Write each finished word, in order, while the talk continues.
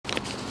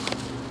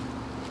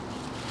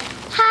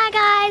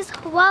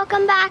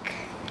welcome back.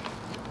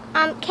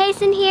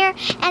 Kason here,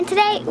 and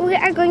today we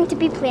are going to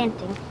be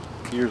planting.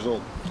 Years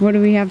old. What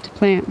do we have to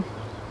plant?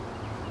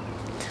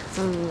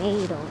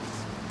 Tomatoes.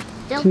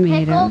 Dill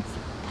Tomatoes. pickles,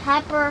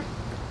 pepper.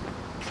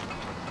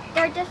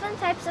 There are different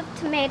types of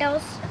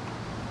tomatoes.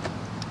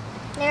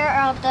 There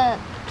are all the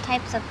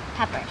types of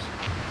peppers.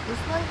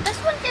 This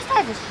one just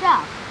has a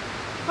shell.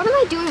 What am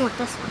I doing with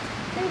this one?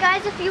 And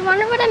guys, if you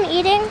wonder what I'm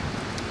eating,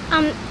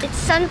 it's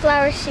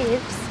sunflower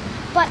seeds,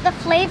 but the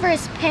flavor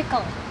is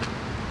pickle.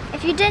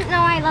 If you didn't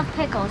know, I love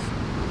pickles.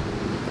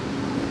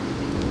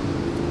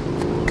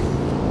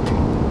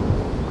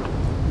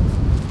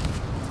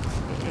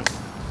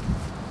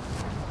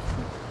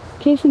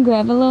 Kason,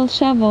 grab a little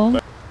shovel.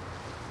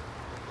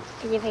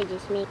 And if I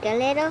just make a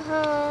little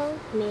hole,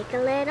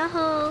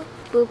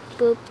 boop,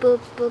 boop, boop,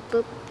 boop,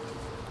 boop.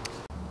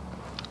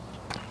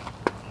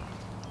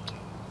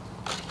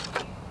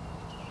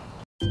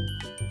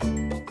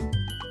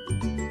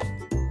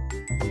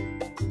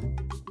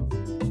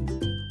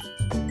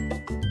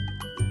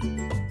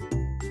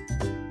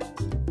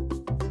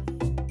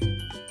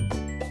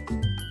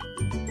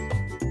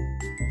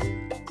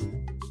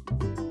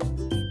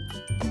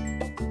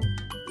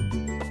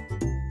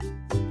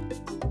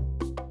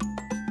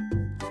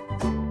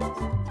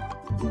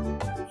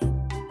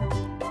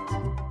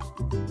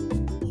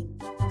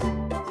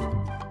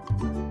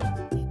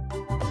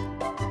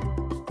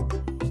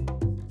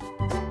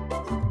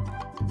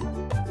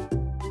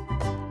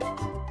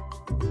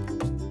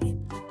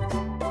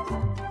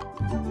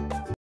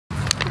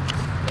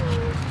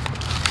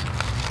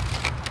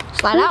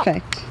 Slide out.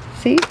 Perfect.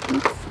 See?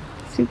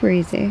 It's super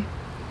easy.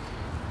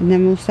 And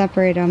then we'll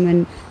separate them,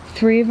 and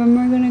 3 of them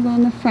are going to go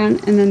in the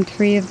front, and then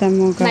 3 of them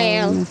will go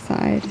on the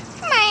side.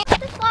 Just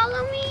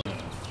follow me.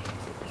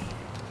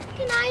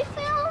 Can I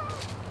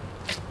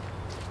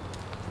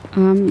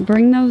film?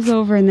 Bring those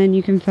over, and then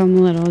you can film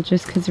a little,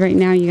 just because right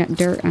now you got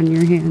dirt on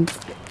your hands.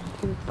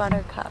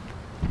 Buttercup.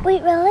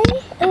 Wait, really?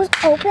 It was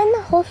open,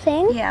 the whole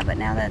thing? Yeah, but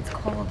now that it's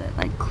cold, it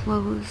like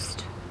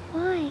closed.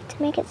 Why?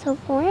 To make it so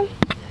warm?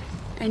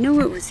 I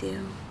knew it was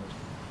you.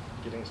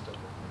 Getting stuff.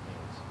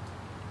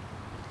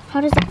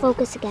 How does it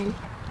focus again?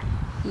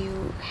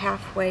 You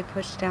halfway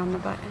push down the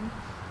button.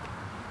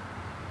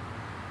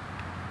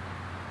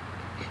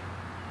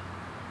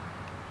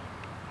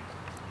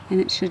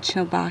 And it should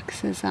show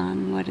boxes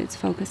on what it's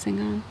focusing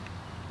on.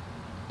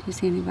 Do you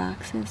see any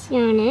boxes?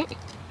 You're on it.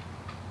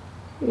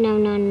 No,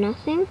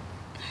 nothing.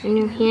 And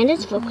your hand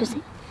is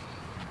focusing.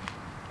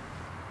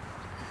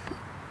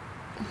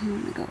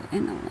 I'm gonna go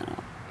in a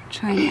little.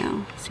 Try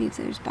now. See if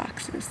there's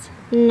boxes.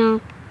 No.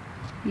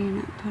 You're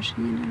not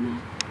pushing it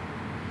enough.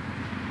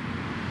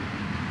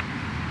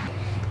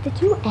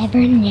 Did you ever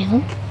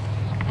know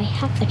I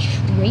have a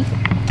tree?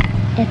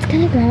 It's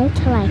gonna grow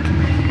to like 2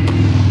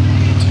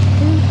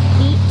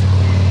 feet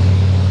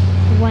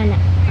when I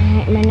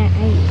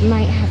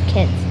might have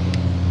kids.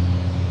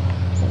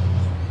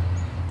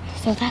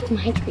 So that's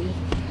my tree.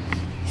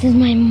 This is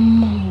my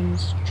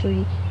mom's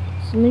tree.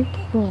 This is my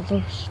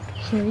brother's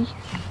tree.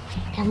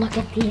 And look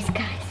at these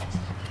guys.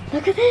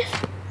 Look at this.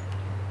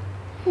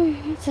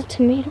 It's a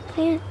tomato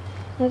plant.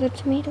 Another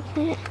tomato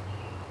plant.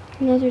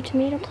 Another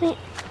tomato plant.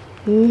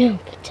 No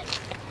tomato.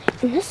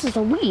 And this is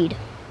a weed.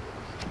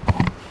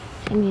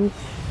 I mean,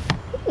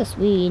 look at this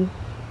weed.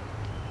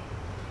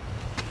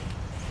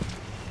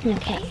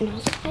 Okay, and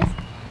also guys,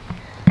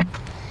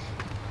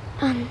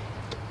 I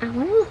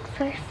want to look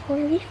for a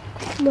 4-leaf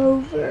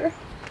clover.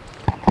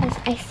 Because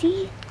I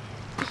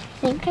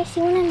think I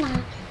see one in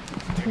the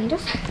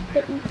tomatoes.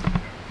 But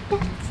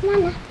that's not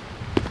enough.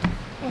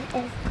 It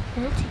is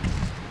not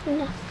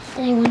enough.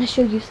 And I want to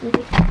show you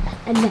something.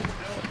 Another thing.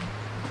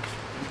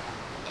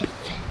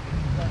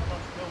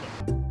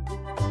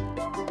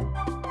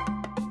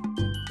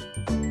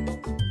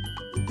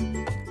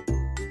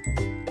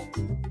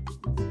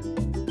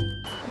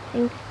 I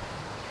think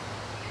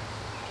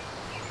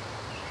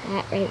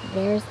that right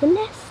there is the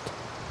nest.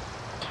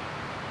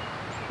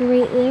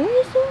 Right there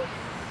is it.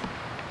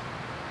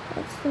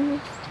 That's the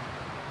nest.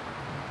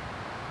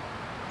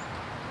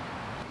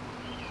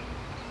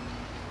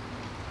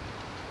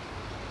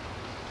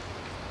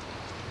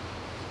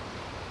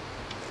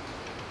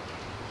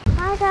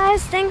 Hi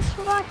guys, thanks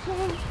for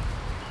watching.